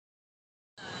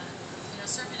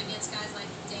surfing against guys like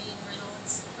Dane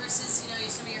Reynolds versus, you know,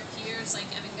 some of your peers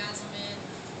like Evan Geiselman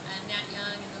and Nat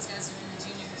Young and those guys who are in the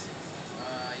juniors?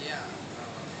 Yeah.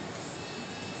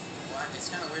 Well, it's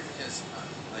kind of weird because,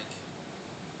 like,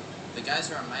 the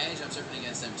guys who are my age, I'm surfing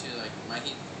against them too. Like, my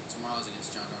heat tomorrow is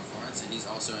against John Florence, and he's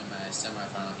also in my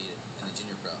semifinal heat in the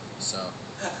junior pro. So,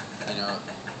 you know,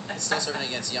 it's still surfing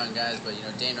against young guys, but, you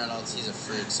know, Dane Reynolds, he's a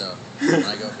freak, so when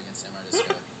I go up against him, I just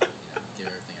gotta, you know, give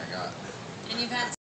everything I got. And you've had